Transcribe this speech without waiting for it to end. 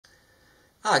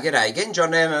G'day again,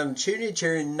 John Dan and Tunage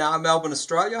here in Melbourne,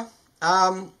 Australia.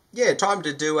 Yeah, time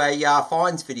to do a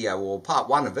fines video, or part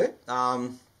one of it.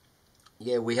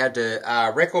 Yeah, we had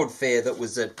a record fair that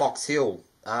was at Box Hill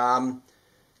a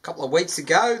couple of weeks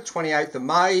ago, 28th of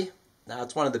May.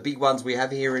 It's one of the big ones we have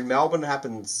here in Melbourne. It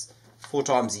happens 4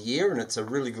 times a year, and it's a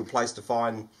really good place to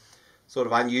find sort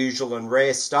of unusual and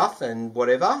rare stuff and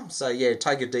whatever. So yeah,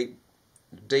 take a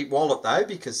deep wallet though,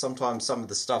 because sometimes some of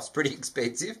the stuff's pretty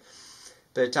expensive.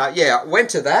 But yeah, I went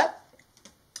to that,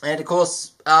 and of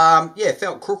course, yeah,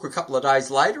 felt crook a couple of days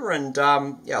later, and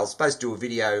yeah, I was supposed to do a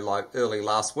video like early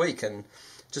last week, and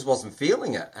just wasn't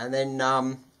feeling it. And then,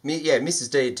 yeah,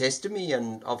 Mrs. D had tested me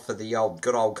and for the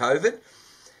good old COVID,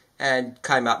 and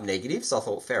came up negative. So I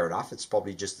thought, fair enough, it's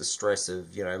probably just the stress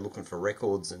of looking for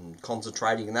records and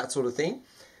concentrating and that sort of thing.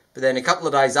 But then a couple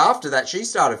of days after that, she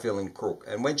started feeling crook,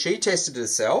 and when she tested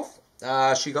herself,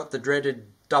 she got the dreaded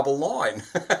double line.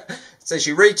 So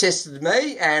she retested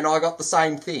me, and I got the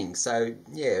same thing. So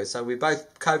yeah, so we're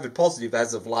both COVID positive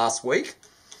as of last week.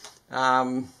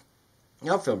 I'm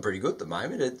feeling pretty good at the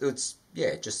moment. It's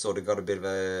yeah, just sort of got a bit of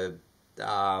a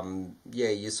yeah,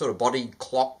 your sort of body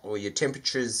clock or your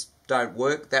temperatures don't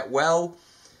work that well.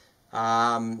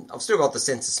 I've still got the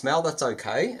sense of smell, that's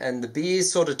okay, and the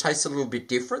beers sort of taste a little bit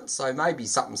different, so maybe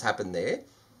something's happened there.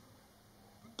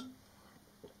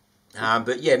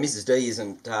 But yeah, Mrs. D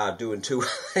isn't doing too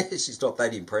well. She's not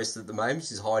that impressed at the moment.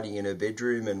 She's hiding in her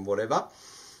bedroom and whatever.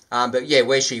 But yeah,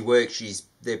 where she works,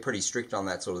 they're pretty strict on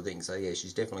that sort of thing. So yeah,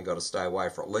 she's definitely got to stay away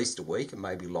for at least a week and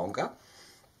maybe longer.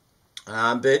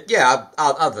 But yeah,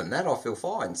 other than that, I feel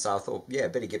fine. So I thought, yeah,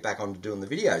 better get back on to doing the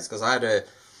videos, because I had a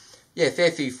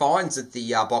fair few finds at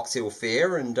the Box Hill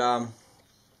Fair, and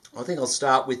I think I'll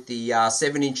start with the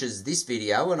 7 inches this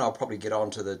video, and I'll probably get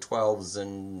on to the 12s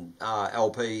and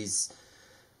LPs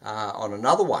on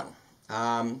another one.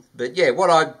 But yeah, what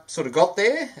I sort of got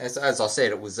there, as I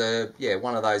said, it was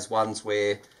one of those ones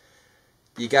where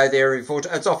you go there every 4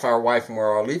 times. It's not far away from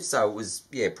where I live, so it was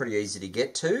pretty easy to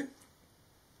get to.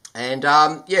 And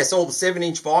yeah, so all the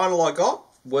 7-inch vinyl I got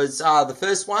was the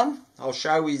first one I'll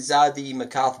show is the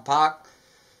MacArthur Park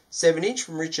 7-inch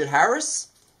from Richard Harris,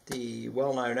 the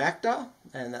well-known actor,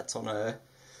 and that's on a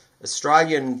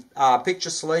Australian picture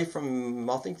sleeve from,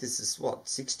 I think this is, what,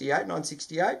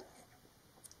 1968?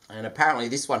 And apparently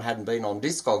this one hadn't been on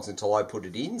Discogs until I put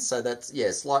it in, so that's,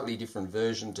 yeah, slightly different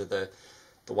version to the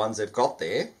ones they've got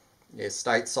there. Yeah,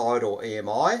 Stateside or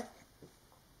EMI.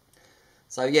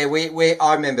 So yeah,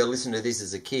 I remember listening to this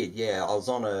as a kid. Yeah, I was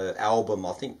on an album,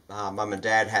 I think Mum and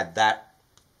Dad had that.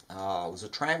 It was a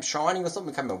Tramp Shining or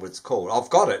something, I can't remember what it's called. I've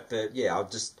got it, but yeah, I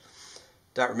just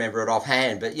don't remember it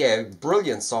offhand. But yeah,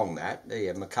 brilliant song that.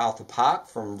 Yeah, MacArthur Park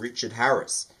from Richard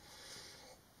Harris.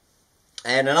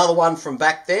 And another one from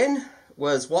back then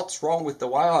was What's Wrong with the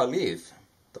Way I Live,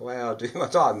 the Way I Do My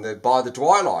Time, by the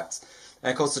Twilights.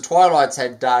 And of course the Twilights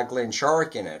had Glenn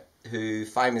Shorrock in it, who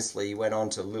famously went on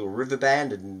to Little River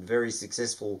Band and very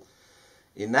successful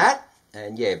in that.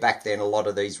 And yeah, back then a lot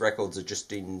of these records are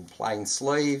just in plain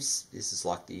sleeves. This is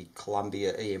like the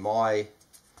Columbia EMI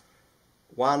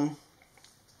one.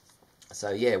 So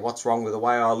yeah, What's Wrong with the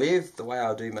Way I Live, the Way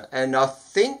I Do My... And I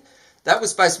think that was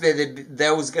supposed to be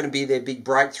that was going to be their big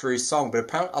breakthrough song, but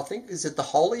apparently I think, is it the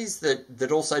Hollies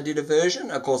that also did a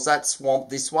version? Of course that swamped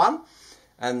this one.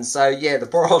 And so yeah, the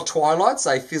poor old Twilights,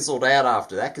 they fizzled out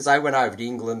after that, because they went over to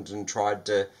England and tried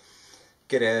to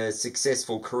get a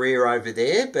successful career over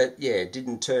there, but yeah, it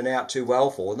didn't turn out too well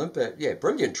for them. But yeah,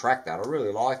 brilliant track that, I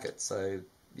really like it. So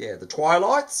yeah, the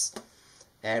Twilights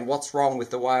and What's Wrong with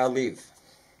the Way I Live.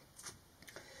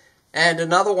 And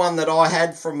another one that I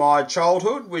had from my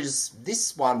childhood was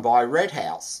this one by Red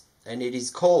House, and it is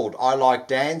called I Like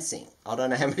Dancing. I don't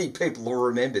know how many people will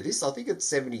remember this. I think it's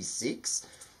 76.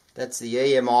 That's the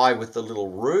EMI with the little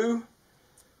roo.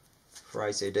 For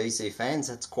AC/DC fans,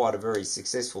 that's quite a very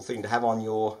successful thing to have on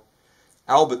your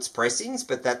Albert's pressings.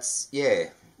 But that's, yeah,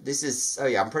 this is, oh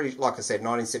yeah, I'm pretty, like I said,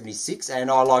 1976,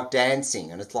 and I Like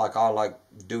Dancing. And it's like, I like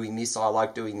doing this, I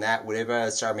like doing that,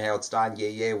 whatever, show me how it's done,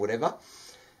 yeah, whatever.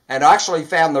 And I actually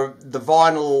found the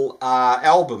vinyl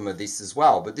album of this as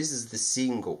well, but this is the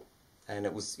single. And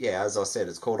it was, yeah, as I said,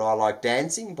 it's called I Like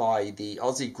Dancing by the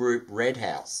Aussie group Red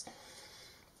House.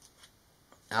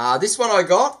 This one I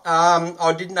got,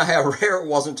 I didn't know how rare it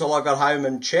was until I got home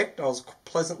and checked. I was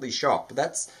pleasantly shocked. But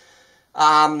that's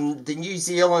the New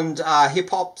Zealand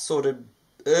hip-hop sort of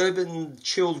urban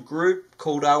chilled group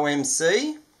called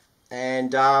OMC.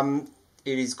 And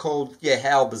it is called, yeah,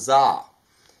 How Bizarre.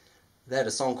 They had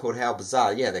a song called How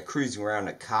Bizarre. Yeah, they're cruising around in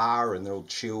a car and they're all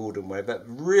chilled and whatever.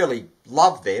 Really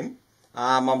love them.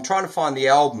 I'm trying to find the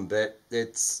album, but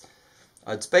it's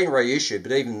It's been reissued,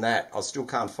 but even that, I still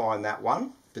can't find that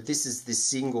one. But this is this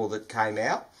single that came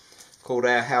out called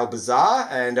How Bizarre,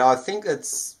 and I think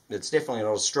it's definitely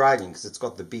not Australian because it's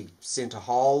got the big centre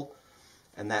hole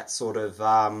and that sort of,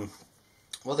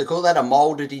 what they call that, a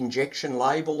moulded injection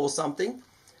label or something.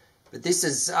 But this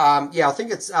is, yeah, I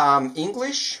think it's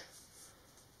English.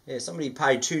 Yeah, somebody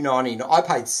paid $2.99. I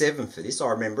paid $7 for this, I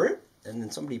remember it. And then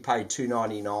somebody paid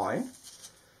 $2.99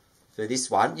 for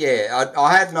this one. Yeah,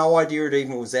 I had no idea it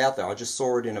even was out there. I just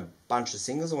saw it in a bunch of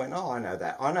singles and went, oh, I know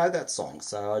that. I know that song.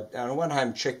 So I went home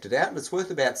and checked it out, and it's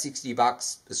worth about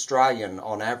 $60 Australian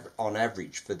on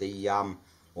average for the,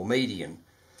 or median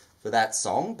for that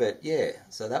song. But yeah,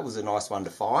 so that was a nice one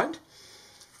to find.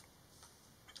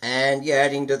 And yeah,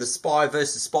 adding to the Spy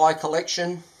vs. Spy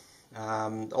collection,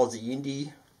 Aussie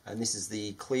Indie, and this is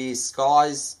the Clear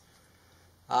Skies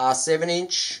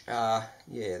 7-inch. Yeah,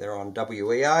 they're on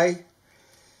Weoh.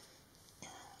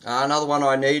 Another one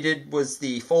I needed was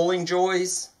the Falling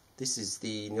Joys. This is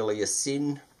the Nearly a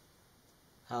Sin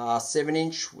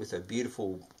 7-inch with a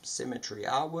beautiful cemetery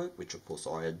artwork, which of course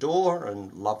I adore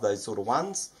and love those sort of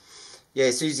ones.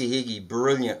 Yeah, Susie Higgy,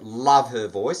 brilliant. Love her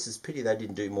voice. It's a pity they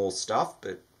didn't do more stuff,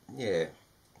 but yeah.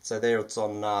 So there it's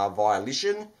on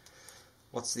Violition.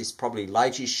 What's this? Probably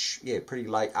late-ish, yeah, pretty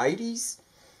late 80s.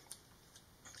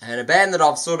 And a band that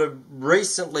I've sort of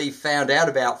recently found out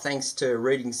about thanks to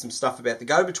reading some stuff about the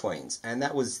Go-Betweens. And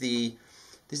that was this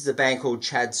is a band called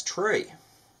Chad's Tree.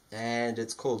 And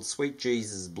it's called Sweet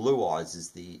Jesus Blue Eyes is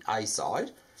the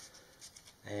A-side.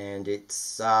 And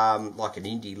it's like an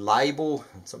indie label.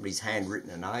 Somebody's handwritten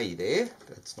an A there.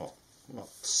 That's not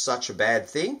such a bad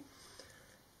thing.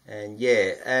 And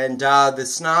yeah, and the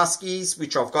Snarskys,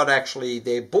 which I've got actually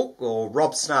their book, or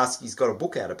Rob Snarsky's got a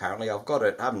book out apparently. I've got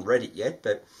it, I haven't read it yet,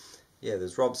 but yeah,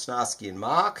 there's Rob Snarsky and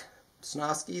Mark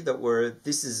Snarsky that were,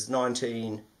 this is this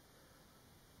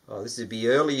would be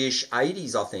early-ish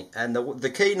 80s, I think. And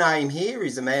the key name here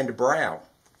is Amanda Brown,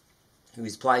 who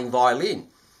is playing violin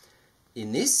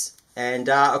in this. And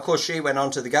of course she went on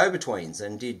to the Go-Betweens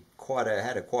and did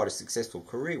had quite a successful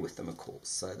career with them, of course.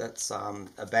 So that's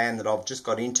a band that I've just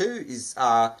got into is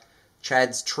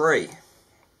Chad's Tree.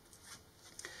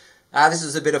 This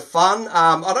is a bit of fun.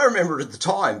 I don't remember it at the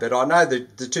time, but I know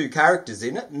the two characters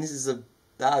in it, and this is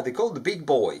they're called the Big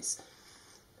Boys.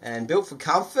 And built for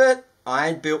comfort, I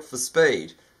ain't built for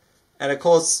speed. And of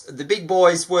course, the Big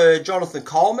Boys were Jonathan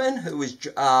Coleman, who was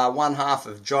one half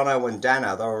of Jono and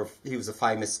Dana. He was a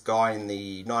famous guy in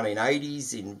the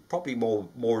 1980s, probably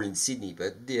more in Sydney,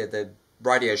 but yeah, the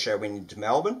radio show went into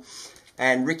Melbourne.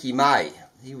 And Ricky May,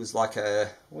 he was like a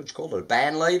a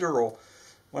band leader or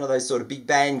one of those sort of big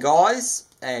band guys.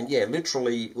 And yeah,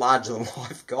 literally larger than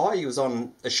life guy. He was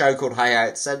on a show called Hey Hey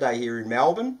It's Saturday here in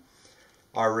Melbourne,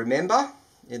 I remember,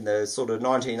 in the sort of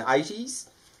 1980s.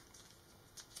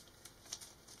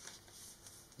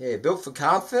 Yeah, built for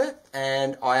comfort,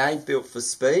 and I ain't built for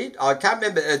speed. I can't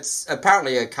remember, it's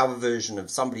apparently a cover version of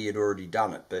somebody had already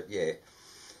done it, but yeah,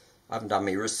 I haven't done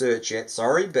my research yet,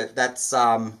 sorry, but that's,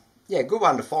 yeah, good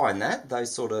one to find that.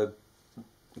 Those sort of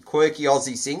quirky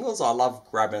Aussie singles, I love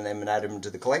grabbing them and adding them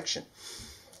to the collection.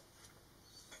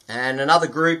 And another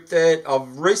group that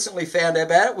I've recently found out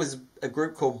about was a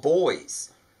group called Boys,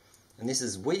 and this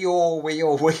is Weoh,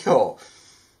 Weoh, Weoh.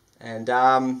 And,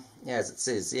 yeah, as it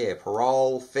says, yeah,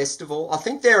 Parole Festival. I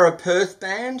think they're a Perth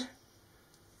band,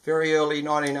 very early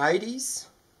 1980s,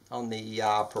 on the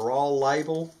Parole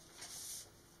label.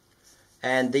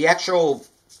 And the actual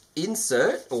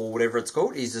insert, or whatever it's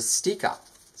called, is a sticker.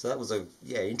 So that was a,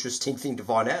 yeah, interesting thing to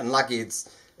find out. And lucky it's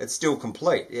still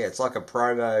complete. Yeah, it's like a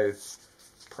promo,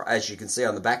 as you can see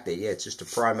on the back there. Yeah, it's just a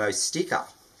promo sticker.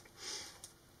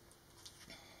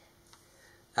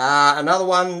 Another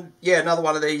one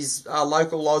of these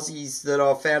local Aussies that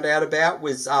I found out about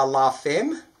was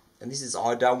Femme, and this is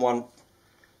I Don't Want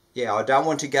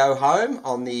to Go Home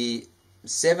on the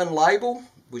 7 label,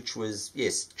 which was,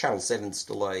 yes, Channel 7's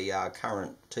still a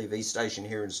current TV station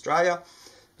here in Australia,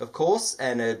 of course,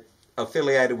 and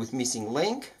affiliated with Missing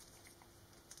Link.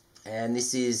 And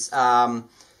this is one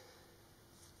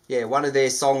of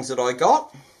their songs that I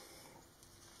got.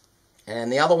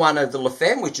 And the other one of the La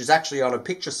Femme, which is actually on a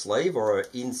picture sleeve or an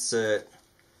insert,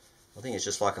 I think it's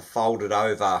just like a folded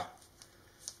over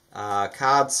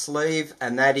card sleeve,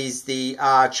 and that is the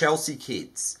Chelsea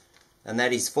Kids. And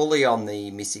that is fully on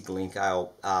the Missing Link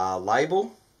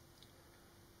label.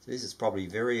 So this is probably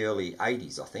very early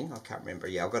 80s, I think. I can't remember.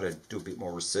 Yeah, I've got to do a bit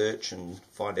more research and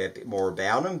find out a bit more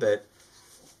about them, but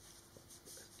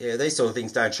yeah, these sort of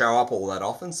things don't show up all that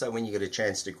often, so when you get a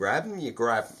chance to grab them, you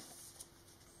grab them.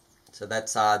 So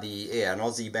that's an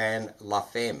Aussie band, La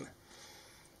Femme.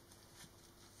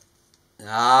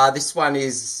 This one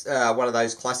is one of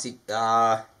those classic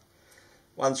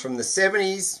ones from the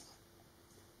 70s.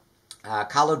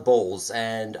 Coloured Balls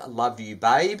and Love You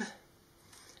Babe.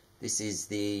 This is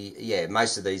the,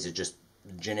 most of these are just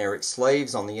generic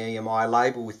sleeves on the EMI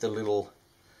label with the little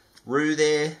roo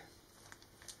there.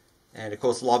 And of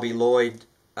course Lobby Lloyd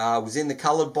was in the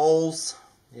Coloured Balls.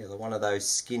 Yeah, they're one of those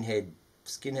skinhead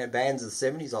bands of the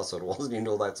 70s. I sort of wasn't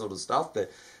into all that sort of stuff,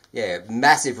 but yeah,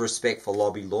 massive respect for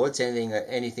Lobby Lloyd.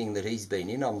 Anything that he's been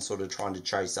in, I'm sort of trying to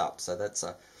chase up. So that's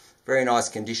a very nice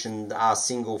condition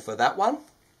single for that one.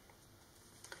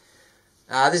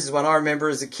 This is one I remember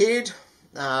as a kid.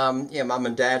 Mum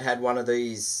and Dad had one of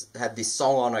these, had this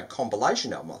song on a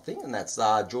compilation album, I think, and that's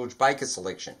George Baker's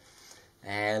selection.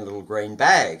 And Little Green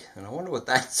Bag. And I wonder what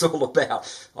that's all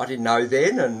about. I didn't know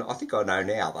then, and I think I know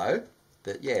now, though.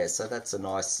 But yeah, so that's a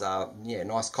nice,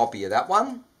 nice copy of that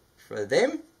one for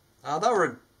them. They were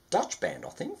a Dutch band, I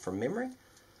think, from memory.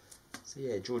 So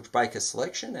yeah, George Baker's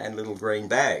selection and Little Green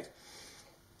Bag.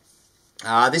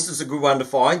 This is a good one to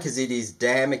find because it is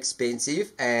damn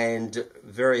expensive and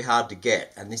very hard to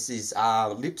get. And this is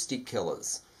Lipstick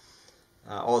Killers.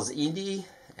 Oz Indie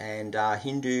and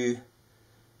Hindu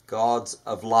Gods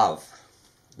of Love.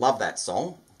 Love that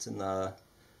song. It's in the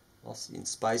Lost in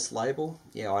Space label.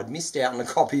 Yeah, I'd missed out on a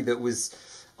copy that was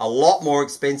a lot more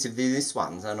expensive than this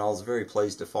one. And I was very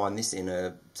pleased to find this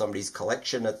in somebody's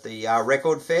collection at the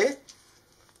record fair.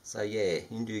 So yeah,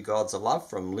 Hindu Gods of Love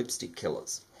from Lipstick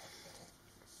Killers.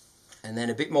 And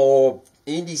then a bit more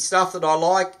indie stuff that I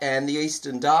like, and the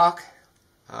Eastern Dark.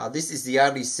 This is the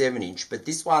only 7-inch, but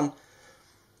this one,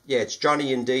 yeah, it's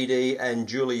Johnny and Dee Dee and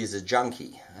Julie is a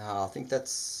Junkie. I think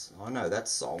I know that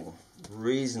song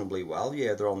reasonably well.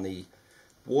 Yeah, they're on the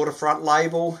Waterfront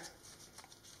label.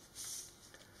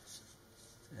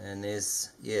 And there's,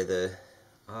 yeah, they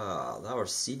were a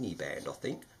Sydney band, I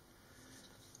think.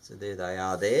 So there they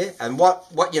are there. And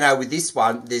what you know with this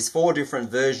one, there's 4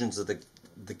 different versions of the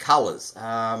colours.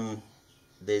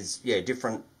 There's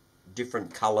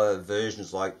different colour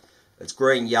versions, like it's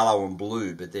green, yellow and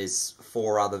blue, but there's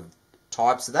 4 other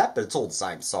types of that, but it's all the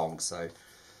same song, so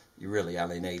you really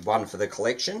only need one for the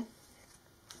collection.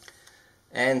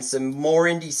 And some more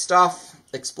indie stuff,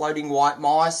 Exploding White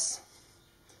Mice,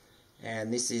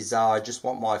 and this is I Just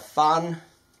Want My Fun.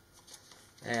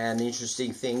 And the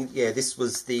interesting thing, yeah, this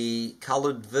was the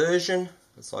coloured version.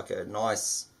 It's like a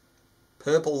nice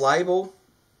purple label.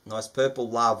 Nice purple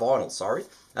vinyl, sorry.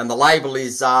 And the label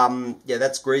is,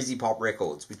 that's Greasy Pop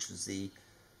Records, which was the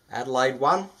Adelaide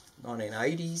one,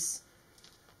 1980s.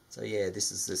 So yeah,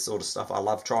 this is the sort of stuff I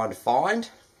love trying to find.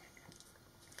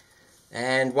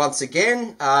 And once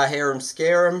again, Harem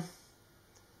Scarum.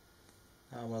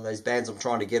 One of those bands I'm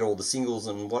trying to get all the singles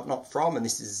and whatnot from. And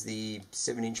this is the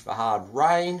 7-inch for Hard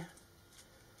Rain.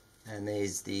 And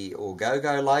there's the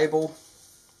Orgogo label.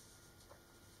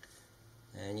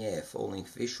 And yeah, Falling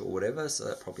Fish or whatever, so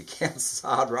that probably counts as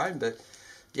Hard Rain. But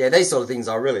yeah, these sort of things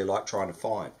I really like trying to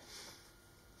find.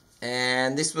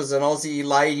 And this was an Aussie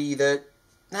lady that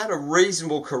had a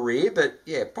reasonable career, but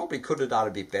yeah, probably could have done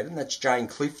a bit better, and that's Jane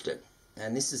Clifton.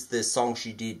 And this is the song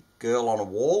she did, Girl on a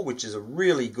Wall, which is a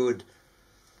really good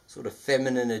sort of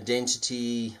feminine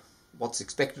identity, what's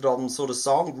expected of them sort of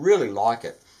song. Really like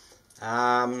it.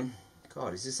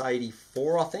 God, is this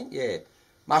 84, I think? Yeah.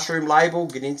 Mushroom label,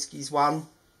 Gadinsky's one.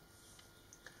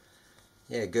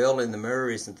 Yeah, Girl in the Mirror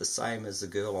isn't the same as the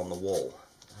Girl on the Wall.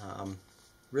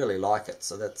 Really like it,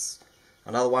 so that's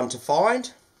another one to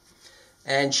find.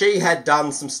 And she had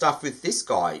done some stuff with this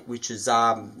guy, which is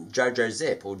Jojo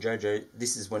Zepp, or Jojo.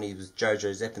 This is when he was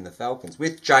Jojo Zepp in the Falcons.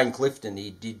 With Jane Clifton,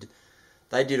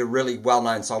 they did a really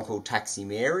well-known song called Taxi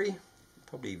Mary,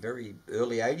 probably very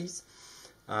early 80s.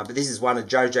 But this is one of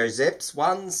Jojo Zepp's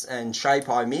ones, and Shape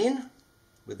I'm In,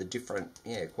 with a different,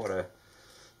 quite a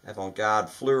avant-garde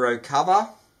fluoro cover,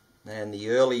 and the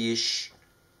early-ish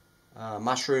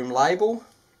Mushroom label.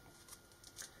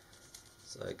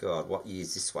 So, God, what year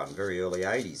is this one? Very early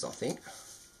 80s, I think.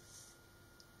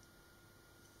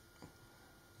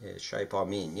 Yeah, Shape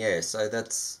I'm In. Yeah, so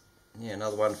that's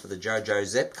another one for the Jojo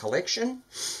Zepp collection.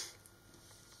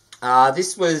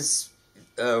 This was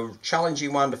a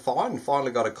challenging one to find, and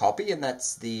finally got a copy, and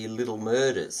that's the Little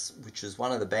Murders, which is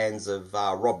one of the bands of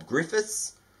Rob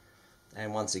Griffiths.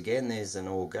 And once again, there's an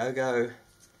Orgogo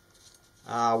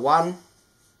one.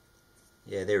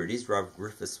 Yeah, there it is. Rob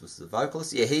Griffiths was the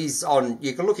vocalist. Yeah, he's on.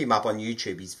 You can look him up on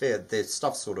YouTube. He's fair. Their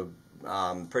stuff's sort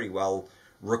of pretty well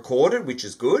recorded, which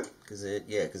is good because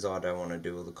I don't want to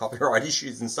do all the copyright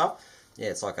issues and stuff. Yeah,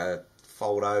 it's like a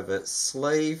fold-over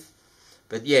sleeve.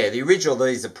 But yeah, the original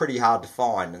these are pretty hard to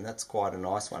find, and that's quite a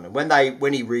nice one. And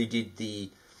when he redid the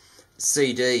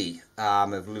CD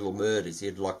of Little Murders. He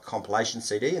had like a compilation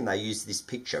CD, and they used this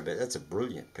picture, but that's a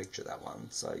brilliant picture, that one.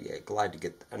 So yeah, glad to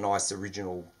get a nice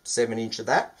original 7-inch of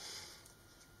that.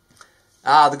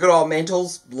 The good old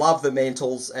Mentals, love the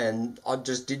Mentals, and I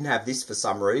just didn't have this for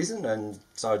some reason, and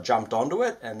so I jumped onto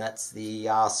it, and that's the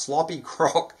Sloppy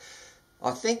Croc.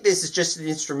 I think this is just an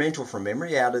instrumental from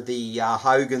memory out of the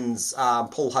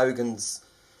Paul Hogan's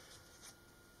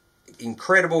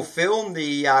incredible film,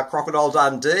 the Crocodile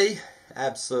Dundee.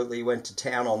 Absolutely went to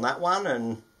town on that one,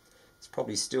 and it's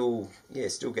probably still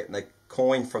getting the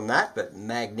coin from that, but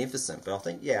magnificent. But I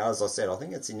think, yeah, as I said, I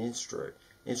think it's an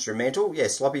instrumental. Yeah,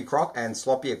 Sloppy Croc and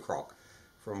Sloppier Croc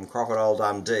from Crocodile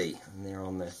Dundee, and they're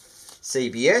on the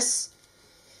CBS.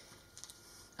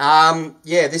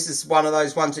 Yeah, this is one of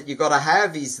those ones that you got to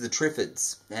have, is the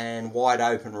Triffids and Wide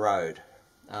Open Road.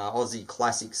 Aussie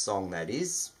classic song, that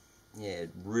is. Yeah,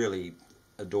 really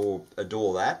adore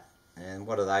that. And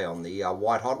what are they on? The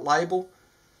White Hot label.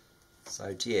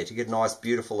 So yeah, to get a nice,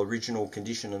 beautiful, original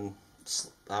condition and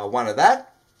one of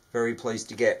that, very pleased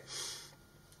to get.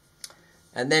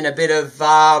 And then a bit of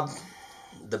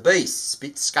the Beasts, a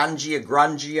bit scungier,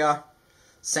 grungier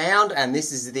sound, and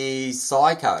this is the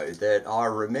Psycho that I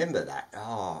remember that.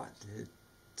 Oh,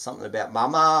 something about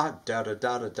Mama,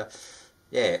 da-da-da-da-da.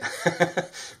 Yeah,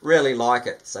 really like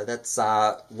it. So that's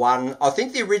one. I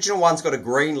think the original one's got a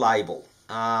green label,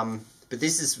 but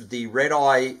this is the Red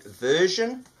Eye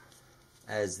version.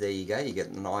 As there you go, you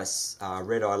get the nice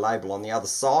Red Eye label on the other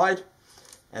side.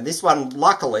 And this one,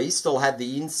 luckily, still had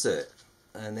the insert.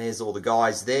 And there's all the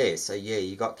guys there. So yeah,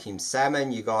 you got Kim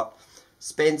Salmon, you got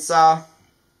Spencer,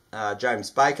 James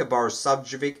Baker, Boris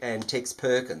Subjovic, and Tex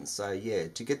Perkins. So yeah,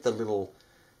 to get the little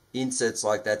inserts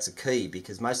like that's a key,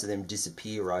 because most of them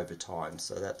disappear over time.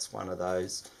 So that's one of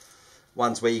those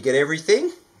ones where you get everything.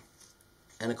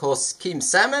 And of course, Kim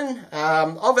Salmon,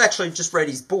 I've actually just read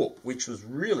his book, which was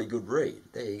really good read.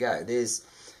 There you go. There's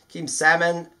Kim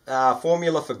Salmon,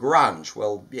 Formula for Grunge.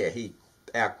 Well, yeah, he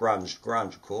out-grunged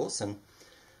grunge, of course, and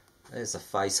there's a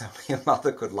face only a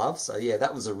mother could love. So yeah,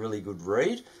 that was a really good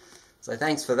read. So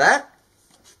thanks for that.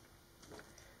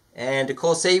 And of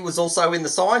course, he was also in The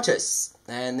Scientists.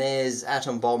 And there's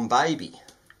Atom Bomb Baby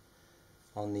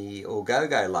on the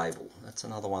Go-Go label. That's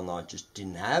another one that I just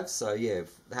didn't have. So yeah,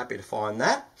 happy to find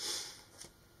that.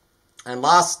 And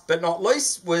last but not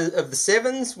least, of the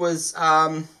sevens was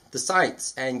The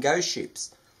Saints and Ghost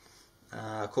Ships.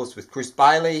 Of course, with Chris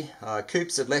Bailey.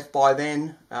 Coops had left by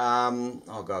then.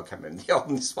 Oh God, I can't remember the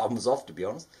album this one was off, to be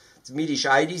honest. It's mid-ish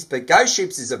 80s. But Ghost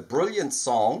Ships is a brilliant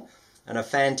song and a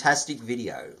fantastic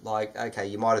video. Like, okay,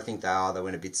 you might have think they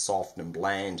went a bit soft and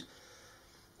bland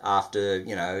after,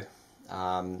 you know,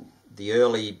 the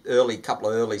early couple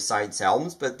of early Saints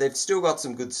albums, but they've still got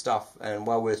some good stuff and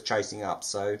well worth chasing up.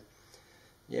 So,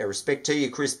 yeah, respect to you,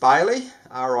 Chris Bailey,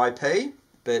 R.I.P.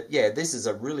 But yeah, this is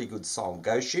a really good song,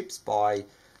 Ghost Ships by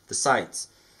The Saints.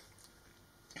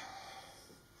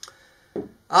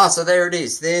 So there it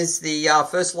is. There's the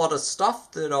first lot of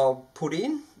stuff that I'll put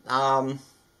in.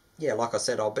 Yeah, like I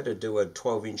said, I'll better do a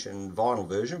 12-inch and vinyl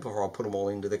version before I put them all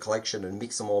into the collection and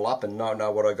mix them all up and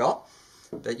know what I got.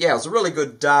 But yeah, it was a really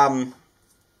good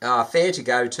fair to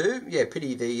go to. Yeah,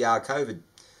 pity the COVID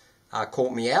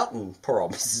caught me out, and poor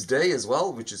old Mrs. D as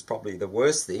well, which is probably the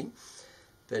worst thing.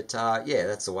 But yeah,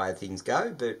 that's the way things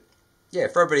go. But yeah,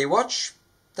 for everybody who watch,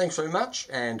 thanks very much,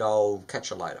 and I'll catch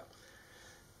you later.